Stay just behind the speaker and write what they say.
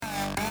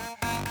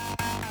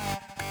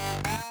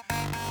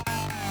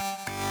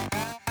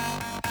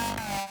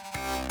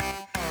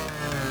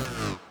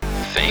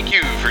Thank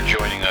you for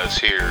joining us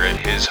here at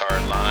His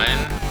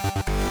Hardline.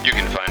 You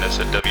can find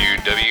us at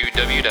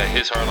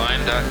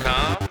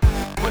www.hishardline.com.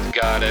 With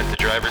God at the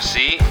driver's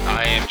seat,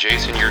 I am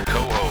Jason, your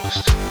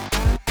co-host.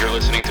 You're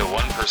listening to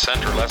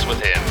 1% or Less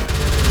with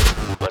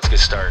Him. Let's get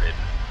started.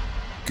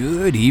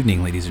 Good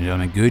evening, ladies and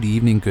gentlemen. Good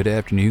evening, good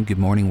afternoon, good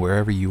morning,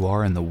 wherever you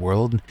are in the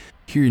world.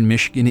 Here in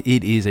Michigan,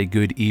 it is a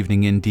good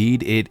evening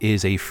indeed. It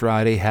is a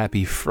Friday.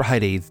 Happy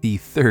Friday the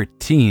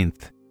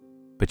 13th.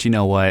 But you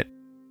know what?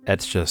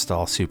 That's just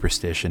all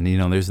superstition. You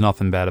know, there's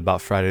nothing bad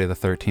about Friday the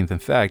 13th. In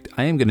fact,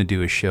 I am going to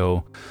do a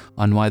show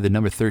on why the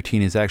number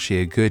 13 is actually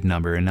a good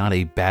number and not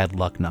a bad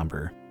luck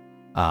number.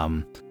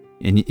 And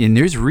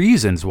there's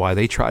reasons why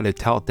they try to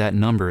tout that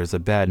number as a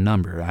bad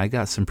number. I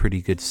got some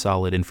pretty good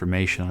solid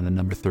information on the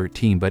number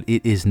 13, but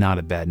it is not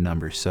a bad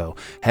number. So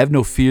have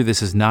no fear,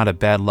 this is not a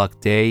bad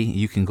luck day.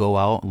 You can go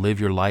out,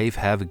 live your life,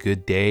 have a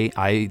good day.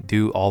 I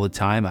do all the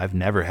time. I've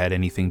never had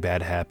anything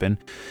bad happen.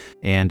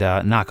 And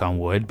knock on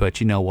wood,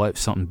 but you know what? If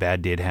something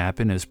bad did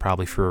happen, it was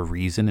probably for a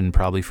reason and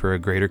probably for a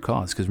greater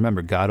cause. Because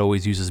remember, God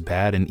always uses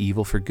bad and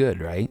evil for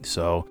good, right?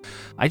 So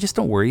I just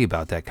don't worry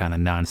about that kind of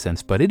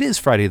nonsense. But it is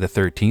Friday the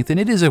 13th, and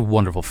it is a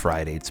wonderful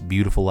Friday. It's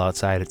beautiful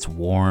outside. It's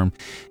warm.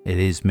 It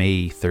is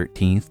May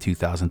 13th,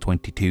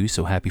 2022.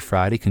 So happy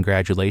Friday.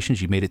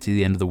 Congratulations. You made it to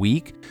the end of the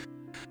week.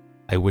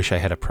 I wish I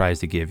had a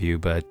prize to give you,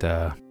 but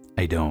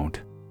I don't.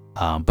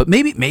 But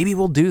maybe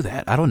we'll do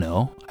that. I don't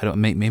know.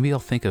 Maybe I'll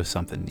think of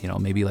something,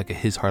 maybe like a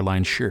His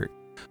Hardline shirt.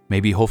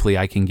 Maybe hopefully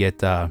I can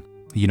get,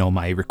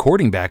 my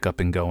recording back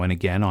up and going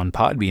again on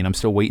Podbean. I'm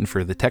still waiting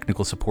for the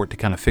technical support to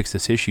kind of fix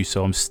this issue.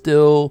 So I'm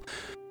still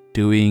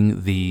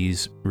doing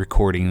these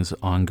recordings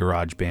on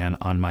GarageBand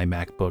on my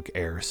MacBook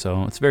Air.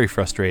 So it's very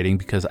frustrating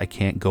because I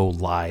can't go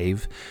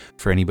live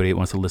for anybody that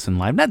wants to listen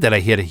live. Not that I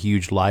hit a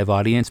huge live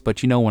audience,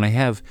 but when I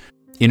have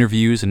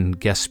interviews and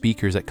guest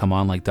speakers that come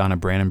on, like Donna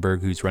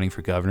Brandenburg, who's running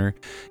for governor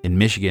in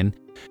Michigan,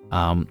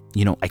 I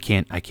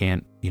can't,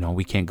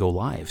 we can't go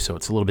live. So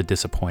it's a little bit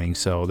disappointing.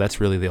 So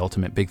that's really the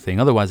ultimate big thing.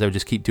 Otherwise, I would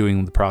just keep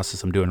doing the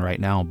process I'm doing right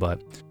now.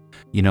 But,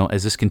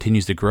 as this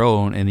continues to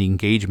grow and the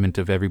engagement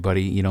of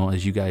everybody,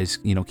 as you guys,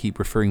 keep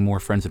referring more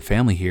friends and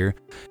family here,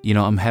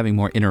 I'm having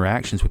more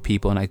interactions with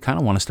people, and I kind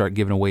of want to start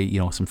giving away,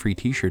 some free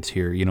t-shirts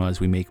here, as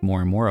we make more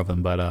and more of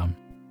them. But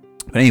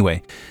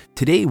anyway,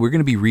 today we're going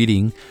to be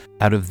reading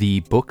out of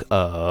the book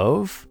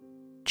of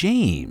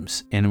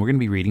James, and we're going to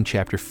be reading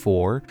chapter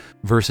 4,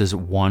 verses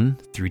 1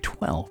 through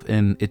 12,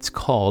 and it's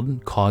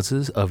called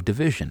Causes of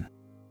Division.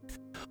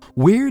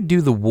 Where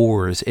do the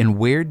wars and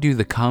where do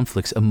the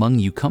conflicts among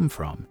you come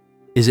from?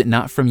 Is it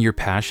not from your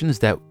passions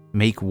that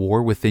make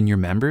war within your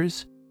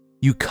members?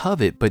 You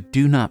covet but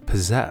do not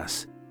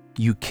possess.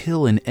 You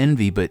kill and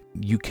envy but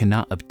you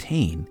cannot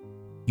obtain.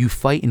 You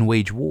fight and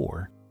wage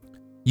war.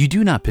 You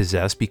do not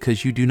possess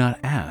because you do not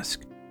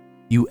ask.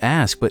 You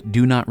ask but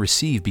do not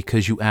receive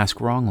because you ask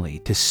wrongly,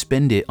 to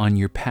spend it on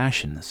your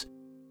passions.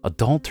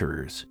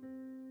 Adulterers,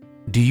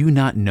 do you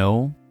not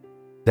know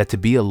that to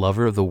be a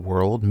lover of the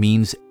world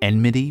means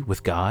enmity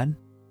with God?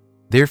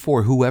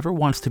 Therefore, whoever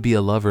wants to be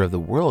a lover of the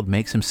world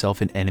makes himself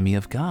an enemy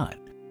of God.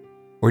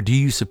 Or do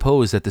you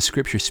suppose that the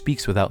Scripture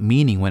speaks without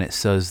meaning when it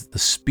says the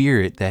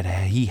Spirit that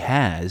He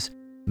has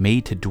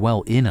made to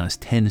dwell in us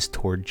tends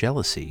toward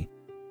jealousy?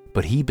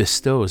 But He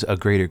bestows a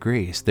greater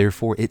grace.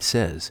 Therefore it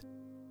says,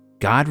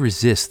 God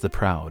resists the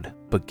proud,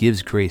 but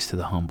gives grace to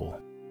the humble.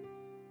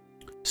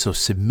 So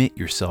submit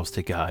yourselves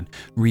to God.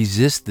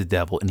 Resist the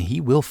devil, and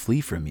he will flee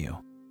from you.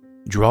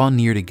 Draw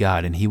near to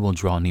God, and He will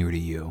draw near to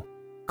you.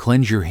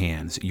 Cleanse your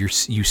hands, you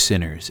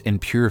sinners, and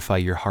purify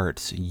your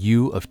hearts,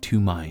 you of two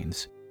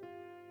minds.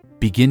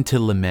 Begin to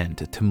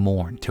lament, to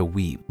mourn, to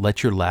weep.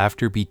 Let your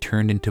laughter be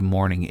turned into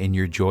mourning, and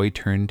your joy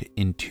turned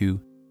into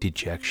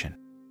dejection.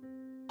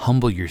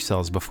 Humble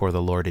yourselves before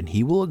the Lord, and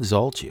He will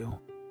exalt you.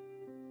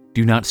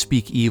 Do not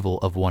speak evil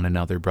of one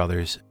another,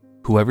 brothers.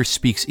 Whoever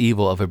speaks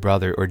evil of a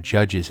brother or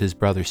judges his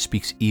brother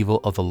speaks evil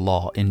of the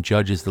law and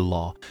judges the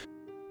law.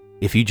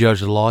 If you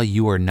judge the law,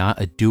 you are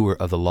not a doer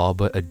of the law,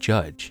 but a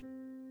judge.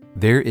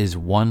 There is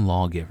one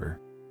lawgiver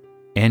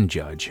and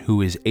judge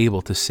who is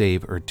able to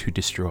save or to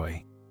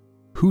destroy.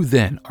 Who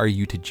then are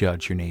you to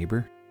judge your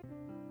neighbor?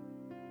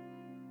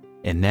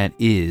 And that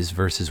is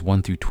verses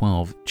 1 through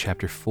 12,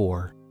 chapter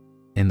 4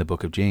 in the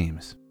book of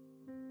James.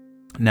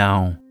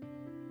 Now,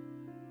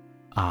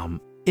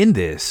 in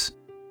this,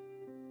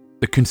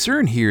 the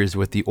concern here is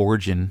with the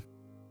origin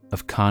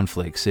of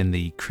conflicts in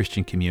the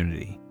Christian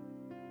community.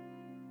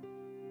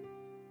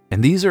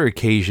 And these are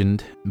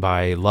occasioned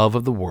by love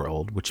of the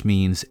world, which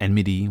means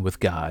enmity with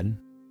God.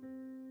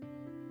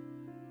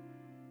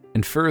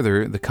 And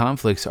further, the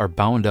conflicts are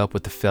bound up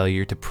with the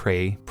failure to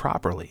pray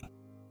properly.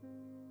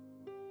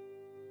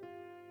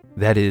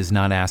 That is,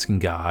 not asking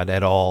God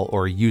at all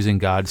or using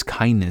God's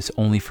kindness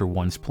only for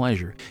one's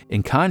pleasure.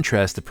 In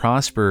contrast, the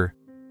proper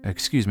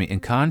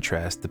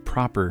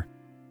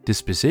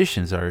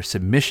dispositions are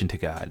submission to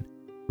God,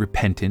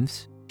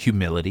 repentance,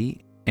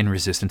 humility, and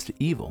resistance to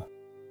evil.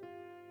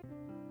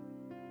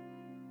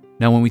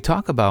 Now, when we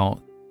talk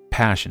about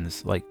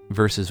passions, like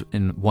verses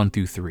in 1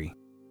 through 3,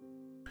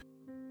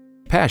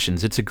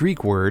 Passions, it's a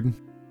Greek word,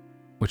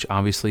 which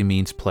obviously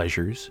means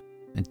pleasures.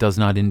 It does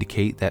not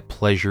indicate that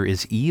pleasure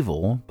is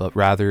evil, but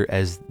rather,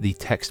 as the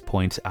text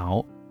points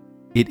out,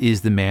 it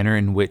is the manner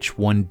in which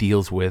one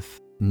deals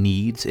with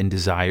needs and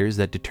desires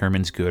that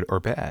determines good or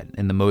bad.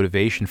 And the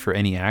motivation for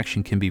any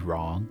action can be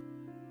wrong,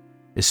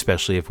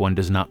 especially if one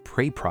does not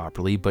pray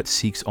properly, but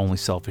seeks only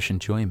selfish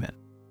enjoyment.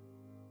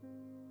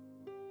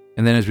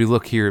 And then as we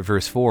look here at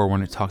verse 4,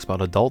 when it talks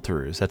about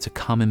adulterers, that's a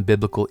common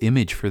biblical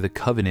image for the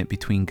covenant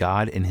between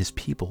God and his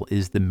people,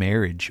 is the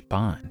marriage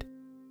bond.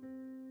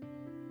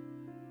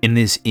 In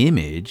this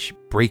image,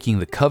 breaking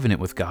the covenant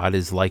with God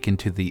is likened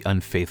to the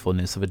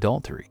unfaithfulness of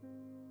adultery.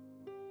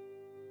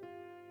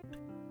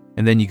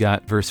 And then you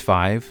got verse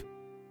 5,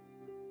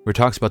 where it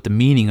talks about the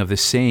meaning of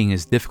this saying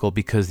is difficult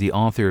because the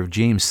author of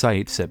James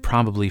cites that,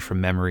 probably from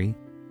memory,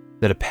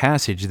 that a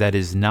passage that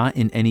is not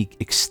in any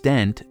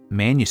extent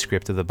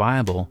manuscript of the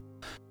Bible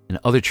and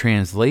other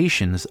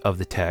translations of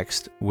the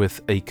text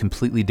with a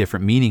completely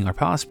different meaning are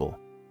possible.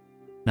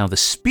 Now, the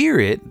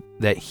Spirit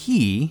that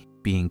he,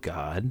 being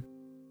God,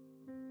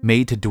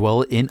 made to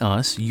dwell in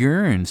us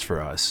yearns for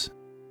us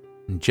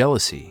in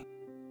jealousy,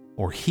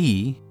 or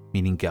he,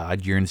 meaning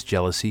God, yearns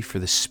jealousy for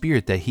the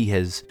Spirit that he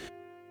has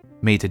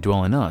made to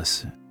dwell in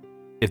us.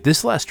 If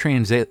this last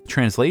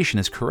translation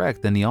is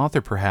correct, then the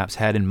author perhaps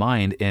had in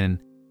mind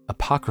an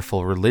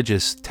apocryphal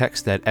religious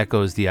text that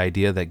echoes the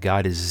idea that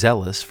God is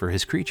zealous for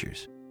his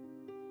creatures.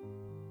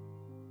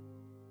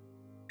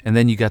 And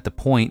then you got the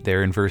point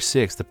there in verse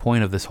 6. The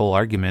point of this whole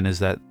argument is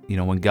that,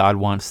 when God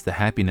wants the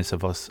happiness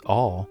of us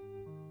all,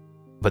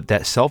 but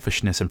that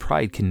selfishness and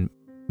pride can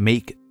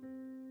make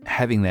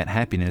having that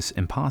happiness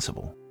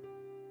impossible.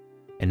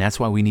 And that's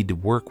why we need to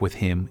work with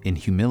him in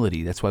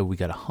humility. That's why we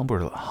got to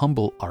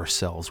humble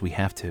ourselves. We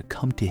have to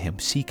come to him,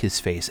 seek his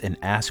face, and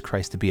ask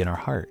Christ to be in our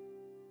heart.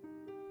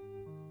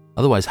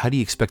 Otherwise, how do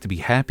you expect to be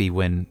happy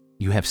when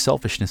you have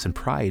selfishness and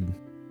pride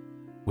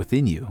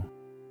within you?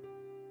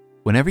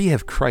 Whenever you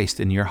have Christ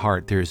in your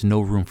heart, there is no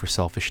room for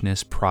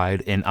selfishness,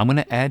 pride, and I'm going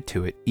to add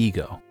to it,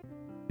 ego.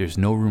 There's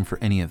no room for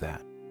any of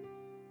that.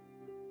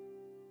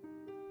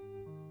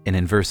 And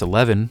in verse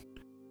 11,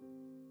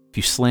 if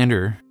you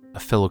slander a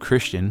fellow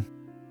Christian,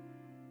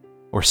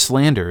 or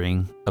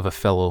slandering of a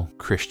fellow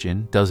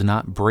Christian does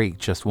not break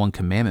just one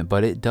commandment,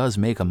 but it does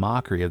make a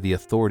mockery of the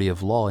authority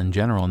of law in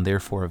general and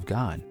therefore of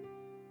God.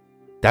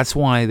 That's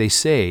why they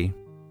say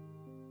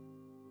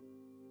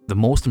the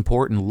most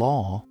important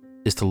law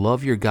is to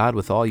love your God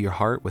with all your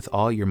heart, with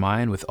all your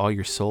mind, with all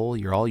your soul,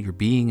 all your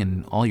being,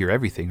 and all your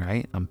everything,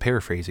 right? I'm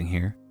paraphrasing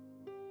here.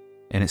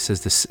 And it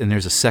says this, and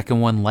there's a second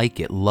one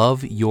like it.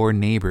 Love your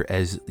neighbor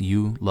as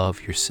you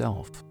love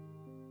yourself.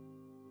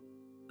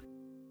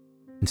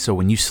 And so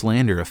when you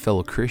slander a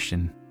fellow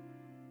Christian,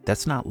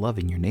 that's not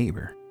loving your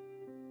neighbor.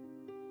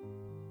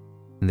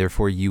 And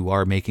therefore you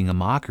are making a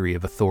mockery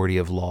of authority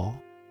of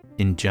law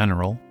in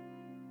general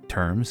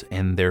terms,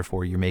 and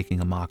therefore you're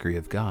making a mockery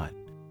of God.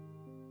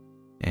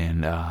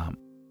 And I'm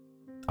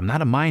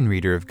not a mind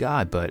reader of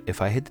God, but if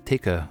I had to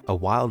take a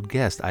wild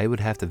guess, I would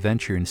have to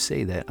venture and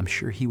say that I'm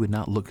sure he would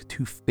not look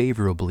too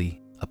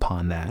favorably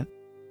upon that.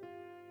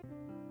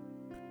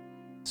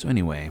 So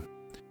anyway,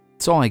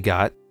 that's all I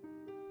got.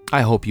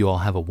 I hope you all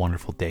have a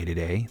wonderful day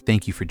today.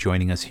 Thank you for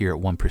joining us here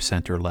at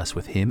 1% or Less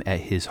with him at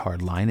His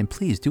Hard Line. And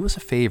please do us a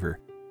favor.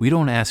 We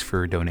don't ask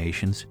for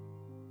donations,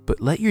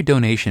 but let your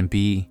donation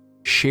be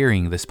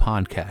sharing this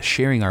podcast,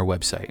 sharing our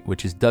website,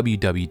 which is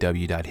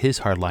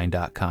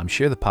www.hishardline.com.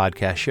 Share the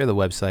podcast, share the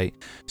website,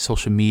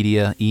 social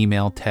media,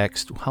 email,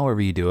 text,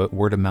 however you do it,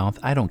 word of mouth,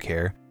 I don't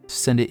care.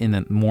 Send it in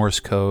a Morse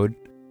code.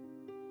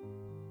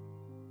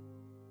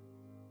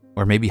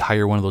 Or maybe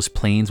hire one of those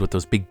planes with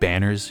those big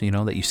banners,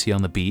 that you see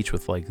on the beach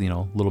with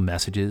little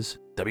messages.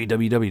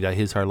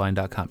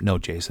 www.hishardline.com. No,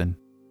 Jason,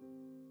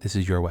 this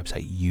is your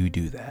website. You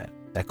do that.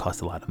 That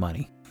costs a lot of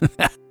money.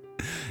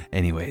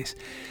 Anyways,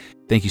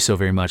 thank you so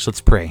very much. Let's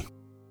pray.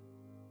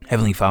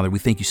 Heavenly Father, we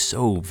thank you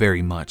so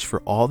very much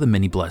for all the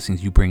many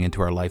blessings you bring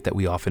into our life that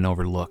we often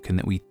overlook and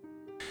that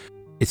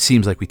it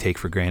seems like we take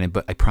for granted,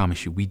 but I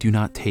promise you, we do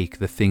not take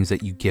the things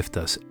that you gift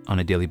us on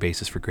a daily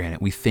basis for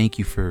granted. We thank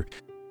you for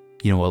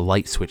a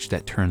light switch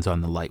that turns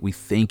on the light. We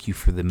thank you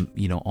for the,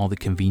 all the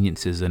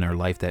conveniences in our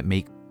life that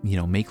make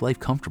life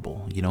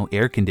comfortable.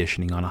 Air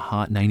conditioning on a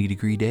hot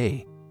 90-degree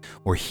day,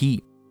 or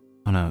heat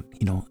on a,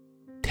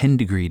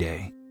 10-degree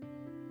day.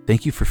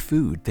 Thank you for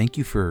food. Thank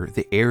you for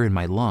the air in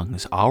my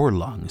lungs, our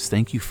lungs.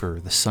 Thank you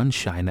for the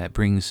sunshine that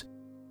brings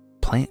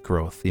plant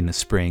growth in the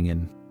spring.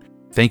 And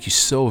thank you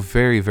so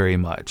very, very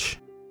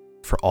much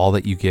for all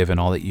that you give and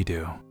all that you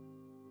do.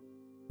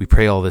 We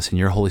pray all this in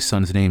your holy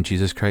Son's name,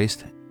 Jesus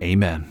Christ.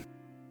 Amen.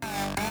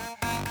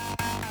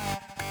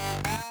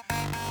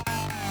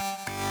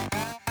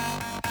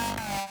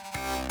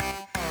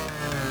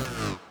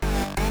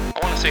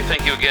 Say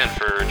thank you again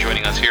for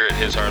joining us here at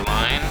His Hard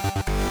Line.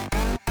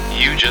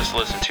 You just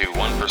listened to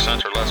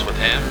 1% or Less with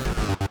him.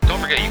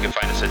 Don't forget you can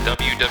find us at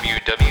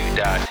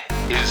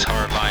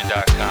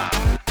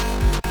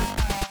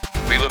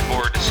www.hishardline.com. We look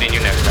forward to seeing you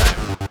next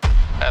time.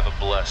 Have a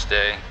blessed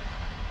day.